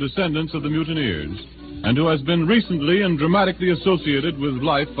contact with the descendants of the mutineers and who has been recently and dramatically associated with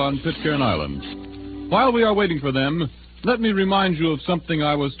life on Pitcairn Island. While we are waiting for them, let me remind you of something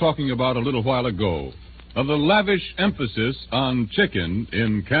I was talking about a little while ago, of the lavish emphasis on chicken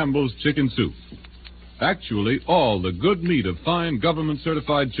in Campbell's Chicken Soup. Actually, all the good meat of fine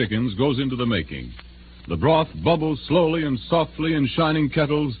government-certified chickens goes into the making. The broth bubbles slowly and softly in shining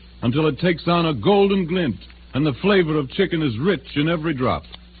kettles until it takes on a golden glint, and the flavor of chicken is rich in every drop.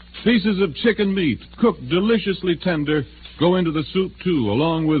 Pieces of chicken meat, cooked deliciously tender, go into the soup, too,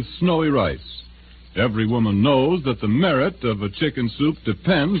 along with snowy rice. Every woman knows that the merit of a chicken soup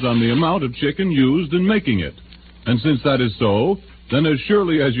depends on the amount of chicken used in making it. And since that is so, then as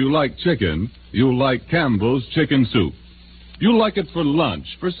surely as you like chicken, you'll like Campbell's Chicken Soup. You'll like it for lunch,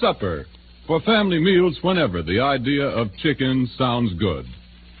 for supper, for family meals, whenever the idea of chicken sounds good.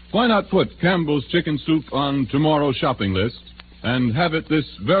 Why not put Campbell's Chicken Soup on tomorrow's shopping list and have it this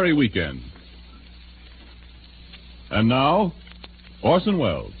very weekend? And now, Orson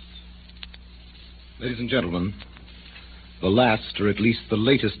Welles. Ladies and gentlemen, the last, or at least the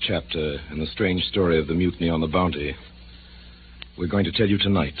latest chapter in the strange story of the Mutiny on the Bounty, we're going to tell you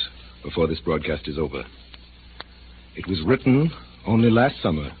tonight, before this broadcast is over. It was written only last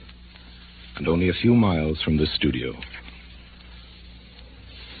summer, and only a few miles from this studio.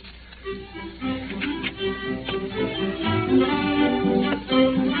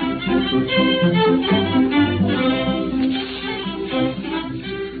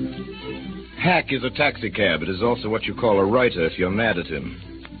 Hack is a taxicab. It is also what you call a writer if you're mad at him.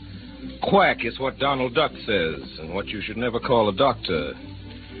 Quack is what Donald Duck says, and what you should never call a doctor.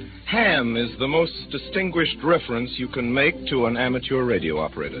 Ham is the most distinguished reference you can make to an amateur radio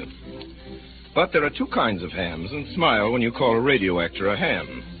operator. But there are 2 kinds of hams, and smile when you call a radio actor a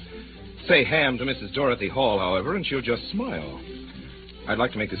ham. Say ham to Mrs. Dorothy Hall, however, and she'll just smile. I'd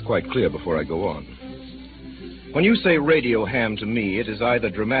like to make this quite clear before I go on. When you say radio ham to me, it is either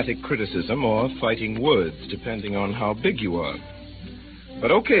dramatic criticism or fighting words, depending on how big you are.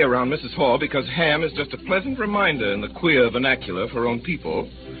 But okay around Mrs. Hall, because ham is just a pleasant reminder in the queer vernacular of her own people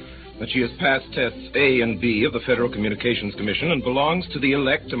that she has passed tests A and B of the Federal Communications Commission and belongs to the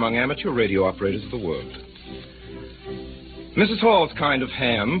elect among amateur radio operators of the world. Mrs. Hall's kind of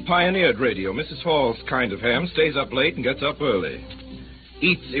ham pioneered radio. Mrs. Hall's kind of ham stays up late and gets up early,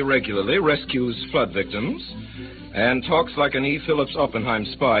 eats irregularly, rescues flood victims, and talks like an E. Phillips Oppenheim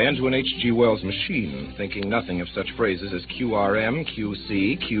spy into an H.G. Wells machine, thinking nothing of such phrases as QRM,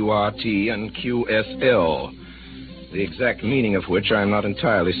 QC, QRT, and QSL, the exact meaning of which I am not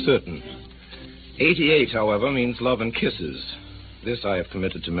entirely certain. 88, however, means love and kisses. This I have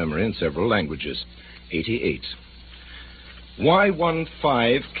committed to memory in several languages. 88.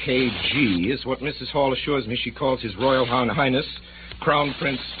 Y15KG is what Mrs. Hall assures me she calls His Royal Highness Crown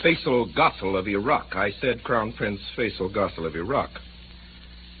Prince Faisal Gothel of Iraq. I said Crown Prince Faisal Gothel of Iraq.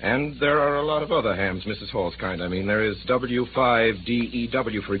 And there are a lot of other hams, Mrs. Hall's kind. I mean, there is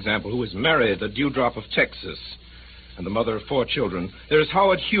W5DEW, for example, who is married, the Dewdrop of Texas, and the mother of 4 children. There is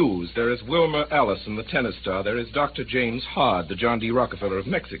Howard Hughes. There is Wilmer Allison, the tennis star. There is Dr. James Hard, the John D. Rockefeller of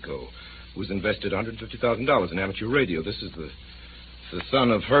Mexico, who's invested $150,000 in amateur radio. This is the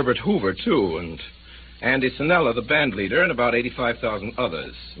son of Herbert Hoover, too, and Andy Sinella, the band leader, and about 85,000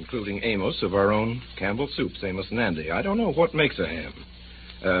 others, including Amos of our own Campbell Soups, Amos and Andy. I don't know what makes a ham.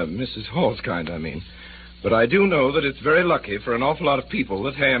 Mrs. Hall's kind, I mean. But I do know that it's very lucky for an awful lot of people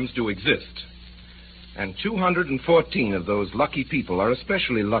that hams do exist. And 214 of those lucky people are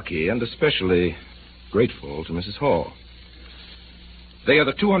especially lucky and especially grateful to Mrs. Hall. They are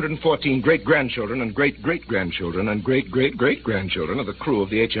the 214 great-grandchildren and great-great-grandchildren and great-great-great-grandchildren of the crew of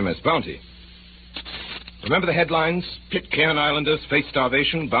the HMS Bounty. Remember the headlines? Pitcairn Islanders face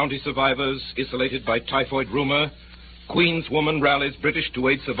starvation, Bounty survivors isolated by typhoid rumor, Queen's woman rallies British to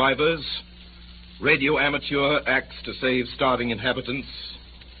aid survivors, radio amateur acts to save starving inhabitants.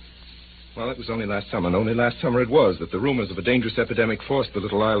 Well, that was only last summer, and only last summer it was that the rumors of a dangerous epidemic forced the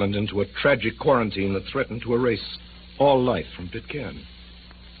little island into a tragic quarantine that threatened to erase all life from Pitcairn.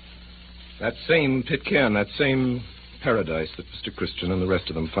 That same Pitcairn, that same paradise that Mr. Christian and the rest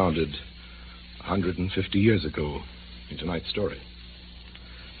of them founded 150 years ago in tonight's story.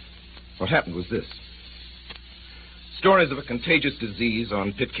 What happened was this. Stories of a contagious disease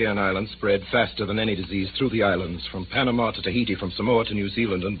on Pitcairn Island spread faster than any disease through the islands, from Panama to Tahiti, from Samoa to New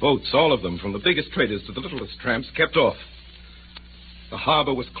Zealand, and boats, all of them, from the biggest traders to the littlest tramps, kept off. The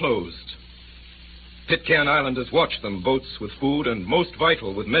harbor was closed. Pitcairn Islanders watched them, boats with food and, most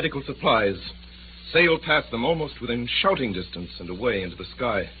vital, with medical supplies, sail past them almost within shouting distance and away into the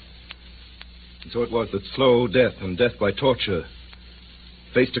sky. And so it was that slow death and death by torture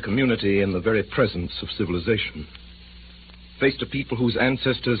faced a community in the very presence of civilization, faced a people whose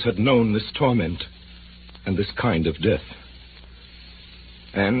ancestors had known this torment and this kind of death.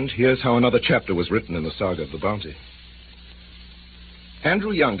 And here's how another chapter was written in the saga of the Bounty.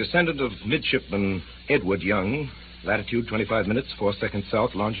 Andrew Young, descendant of midshipman Edward Young, latitude 25 minutes, 4 seconds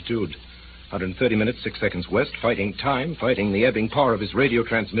south, longitude 130 minutes, 6 seconds west, fighting time, fighting the ebbing power of his radio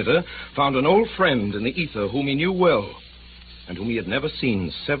transmitter, found an old friend in the ether whom he knew well and whom he had never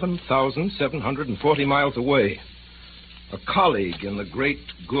seen 7,740 miles away. A colleague in the great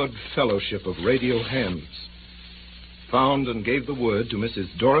good fellowship of radio hams. Found and gave the word to Mrs.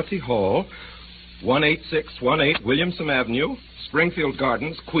 Dorothy Hall, 18618 Williamson Avenue, Springfield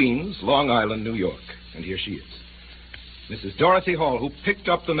Gardens, Queens, Long Island, New York. And here she is. Mrs. Dorothy Hall, who picked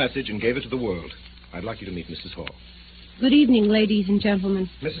up the message and gave it to the world. I'd like you to meet Mrs. Hall. Good evening, ladies and gentlemen.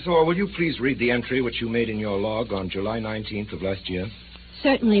 Mrs. Hall, will you please read the entry which you made in your log on July 19th of last year?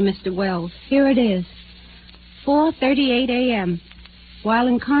 Certainly, Mr. Wells. Here it is. 4:38 a.m. While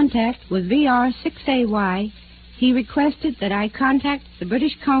in contact with VR6AY, he requested that I contact the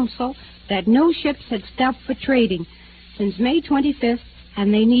British Consul that no ships had stopped for trading since May 25th,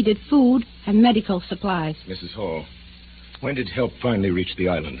 and they needed food and medical supplies. Mrs. Hall, when did help finally reach the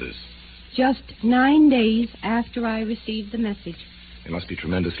islanders? Just 9 days after I received the message. They must be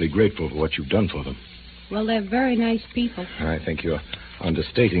tremendously grateful for what you've done for them. Well, they're very nice people. I think you're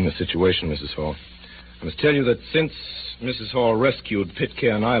understating the situation, Mrs. Hall. I must tell you that since Mrs. Hall rescued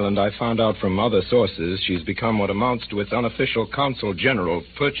Pitcairn Island, I found out from other sources she's become what amounts to its unofficial consul general,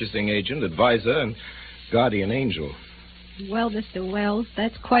 purchasing agent, advisor, and guardian angel. Well, Mr. Wells,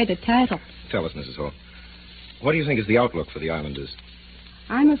 that's quite a title. Tell us, Mrs. Hall, what do you think is the outlook for the islanders?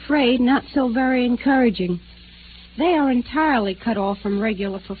 I'm afraid not so very encouraging. They are entirely cut off from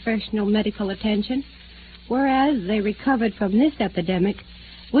regular professional medical attention, whereas they recovered from this epidemic,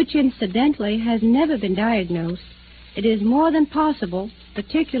 which incidentally has never been diagnosed. It is more than possible,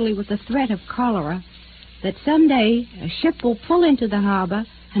 particularly with the threat of cholera, that someday a ship will pull into the harbor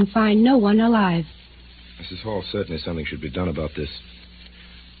and find no one alive. Mrs. Hall, certainly something should be done about this.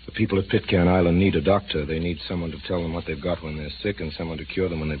 The people at Pitcairn Island need a doctor. They need someone to tell them what they've got when they're sick and someone to cure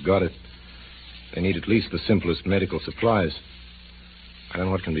them when they've got it. They need at least the simplest medical supplies. I don't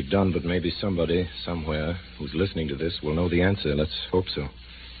know what can be done, but maybe somebody, somewhere, who's listening to this will know the answer. Let's hope so.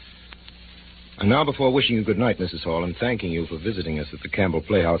 And now, before wishing you good night, Mrs. Hall, and thanking you for visiting us at the Campbell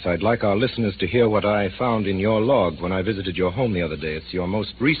Playhouse, I'd like our listeners to hear what I found in your log when I visited your home the other day. It's your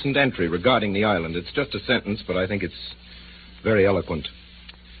most recent entry regarding the island. It's just a sentence, but I think it's very eloquent.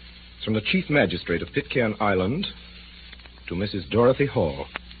 It's from the Chief Magistrate of Pitcairn Island to Mrs. Dorothy Hall.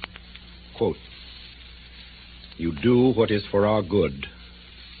 Quote, "You do what is for our good.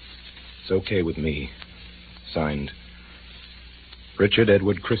 It's okay with me." Signed, Richard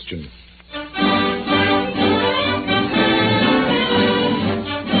Edward Christian.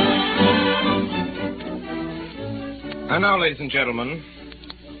 And now, ladies and gentlemen,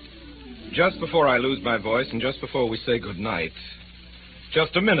 just before I lose my voice and just before we say good night,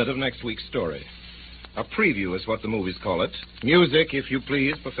 just a minute of next week's story. A preview is what the movies call it. Music, if you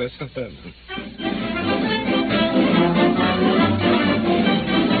please, Professor Thurman.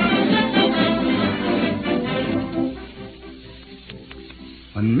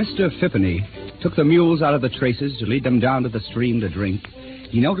 When Mr. Phippany took the mules out of the traces to lead them down to the stream to drink,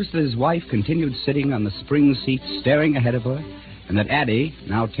 he noticed that his wife continued sitting on the spring seat staring ahead of her, and that Addie,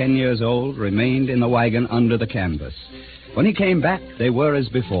 now 10 years old, remained in the wagon under the canvas. When he came back, they were as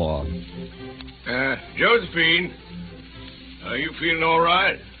before. Josephine, are you feeling all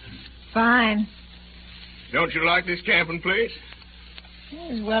right? Fine. Don't you like this camping place?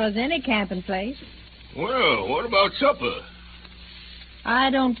 As well as any camping place. Well, what about supper? I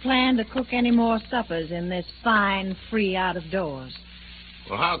don't plan to cook any more suppers in this fine, free out of doors.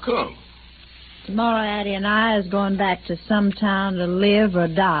 Well, how come? Tomorrow, Addie and I is going back to some town to live or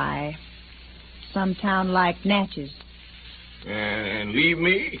die. Some town like Natchez. And leave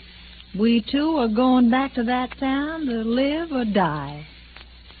me? We, too, are going back to that town to live or die.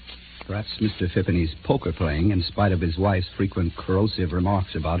 Perhaps Mr. Phippany's poker playing, in spite of his wife's frequent corrosive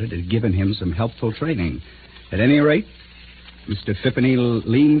remarks about it, had given him some helpful training. At any rate, Mr. Phippany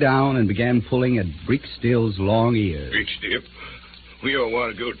leaned down and began pulling at Breekstill's long ears. Breekstill? We don't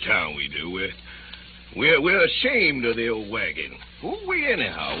want to go to town, we do. We're ashamed of the old wagon. Who are we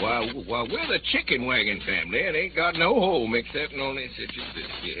anyhow? Why, we're the chicken wagon family and ain't got no home except only such as this.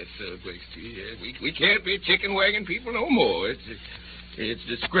 Yes, Breekstill. We can't be chicken wagon people no more. It's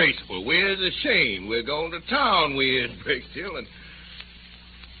disgraceful. We're ashamed. We're going to town, we in Breekstill, and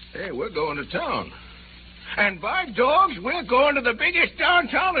hey, we're going to town. And by dogs, we're going to the biggest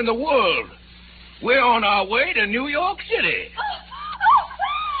downtown in the world. We're on our way to New York City.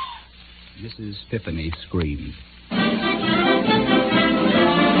 Mrs. Phippany screamed.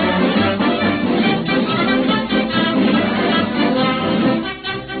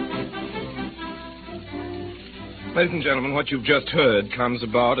 Ladies and gentlemen, what you've just heard comes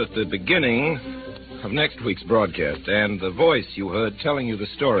about at the beginning of next week's broadcast, and the voice you heard telling you the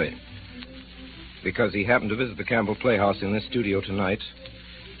story, because he happened to visit the Campbell Playhouse in this studio tonight,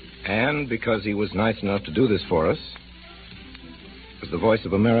 and because he was nice enough to do this for us, was the voice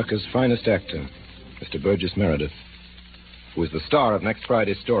of America's finest actor, Mr. Burgess Meredith, who is the star of next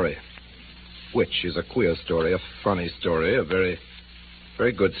Friday's story, which is a queer story, a funny story, a very,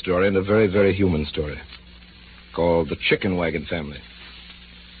 very good story, and a very, very human story, called The Chicken Wagon Family.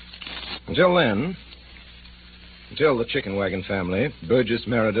 Until then, until The Chicken Wagon Family, Burgess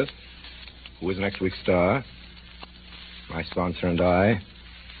Meredith, who is next week's star, my sponsor and I,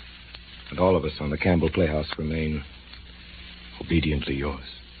 and all of us on the Campbell Playhouse remain obediently yours.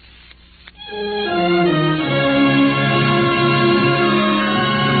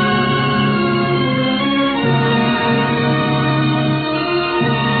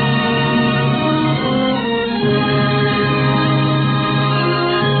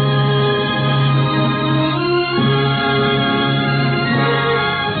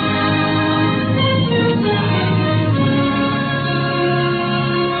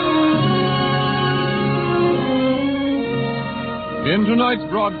 In tonight's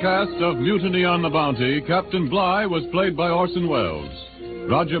broadcast of Mutiny on the Bounty, Captain Bligh was played by Orson Welles.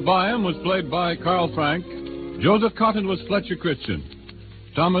 Roger Byam was played by Carl Frank. Joseph Cotton was Fletcher Christian.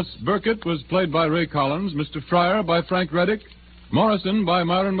 Thomas Burkett was played by Ray Collins. Mr. Fryer by Frank Reddick. Morrison by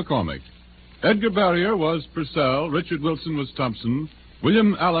Myron McCormick. Edgar Barrier was Purcell. Richard Wilson was Thompson.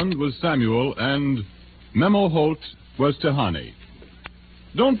 William Allen was Samuel. And Memo Holt was Tahani.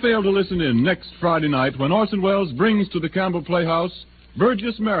 Don't fail to listen in next Friday night when Orson Welles brings to the Campbell Playhouse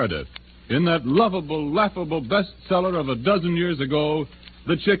Burgess Meredith in that lovable, laughable bestseller of a dozen years ago,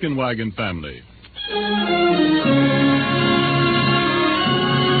 The Chicken Wagon Family.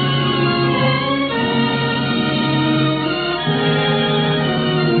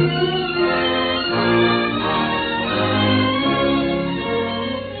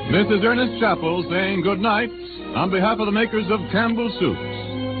 This is Ernest Chappell saying good night on behalf of the makers of Campbell Soups.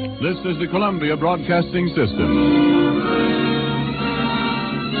 This is the Columbia Broadcasting System.